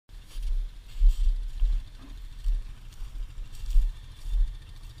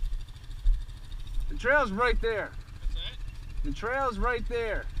trail's right there. What's that? The trail's right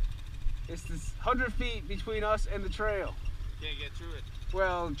there. It's this 100 feet between us and the trail. Can't get through it.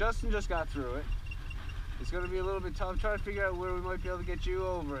 Well, Justin just got through it. It's going to be a little bit tough. Trying to figure out where we might be able to get you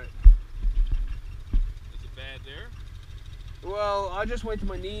over it. Is it bad there? Well, I just went to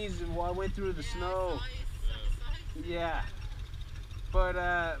my knees while I went through the snow. Yeah. But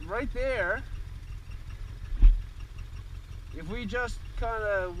right there, if we just kind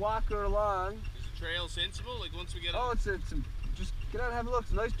of walk her along. Is the trail sensible? Like once we get Oh, it's just get out and have a look.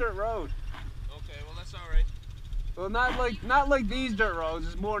 It's a nice dirt road. Okay, well that's all right. Well, not like these dirt roads.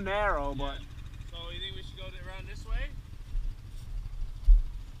 It's more narrow, but. So you think we should go around this way?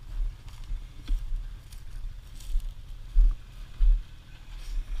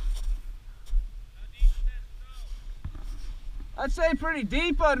 How deep is that snow? I'd say pretty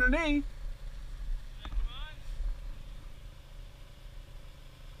deep underneath. Yeah, come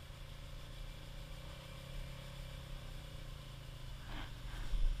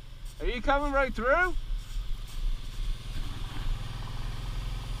on. Are you coming right through?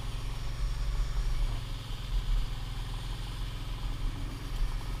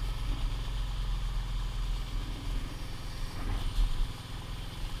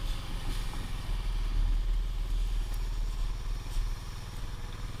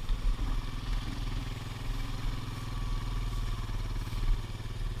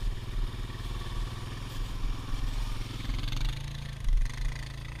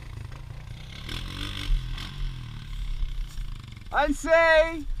 I'd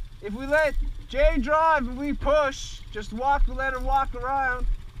say if we let Jay drive and we push, just let her walk around.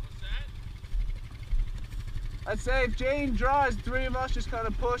 What's that? I'd say if Jane drives, the three of us just kind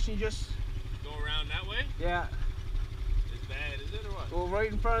of push and just. Go around that way? Yeah. It's bad, is it or what? Well,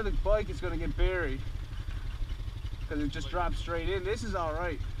 right in front of the bike, it's going to get buried. Because it just drops straight in. This is all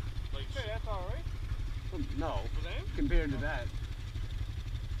right. Like, Okay, that's all right. Well, no, For them? compared to that.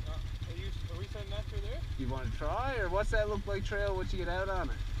 Are we sending that through there? You want to try, or what's that look like trail once you get out on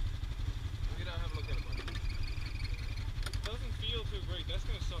it? We're gonna have a look at it, buddy. It doesn't feel too great. That's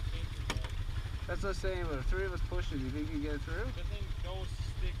gonna suck in too bad. That's what I'm saying, but if three of us push it, do you think you can get it through? The thing goes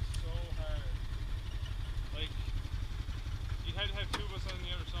stick so hard. Like, you had to have two of us on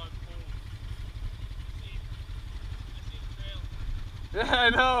the other side pulling. See? I see the trail. Yeah, I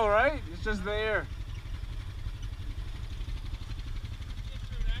know, right? It's just there. Get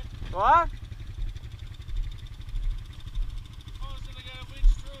through that. What? Oh, so they got a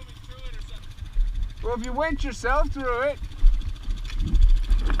winch through me through it or something. Well, if you winch yourself through it,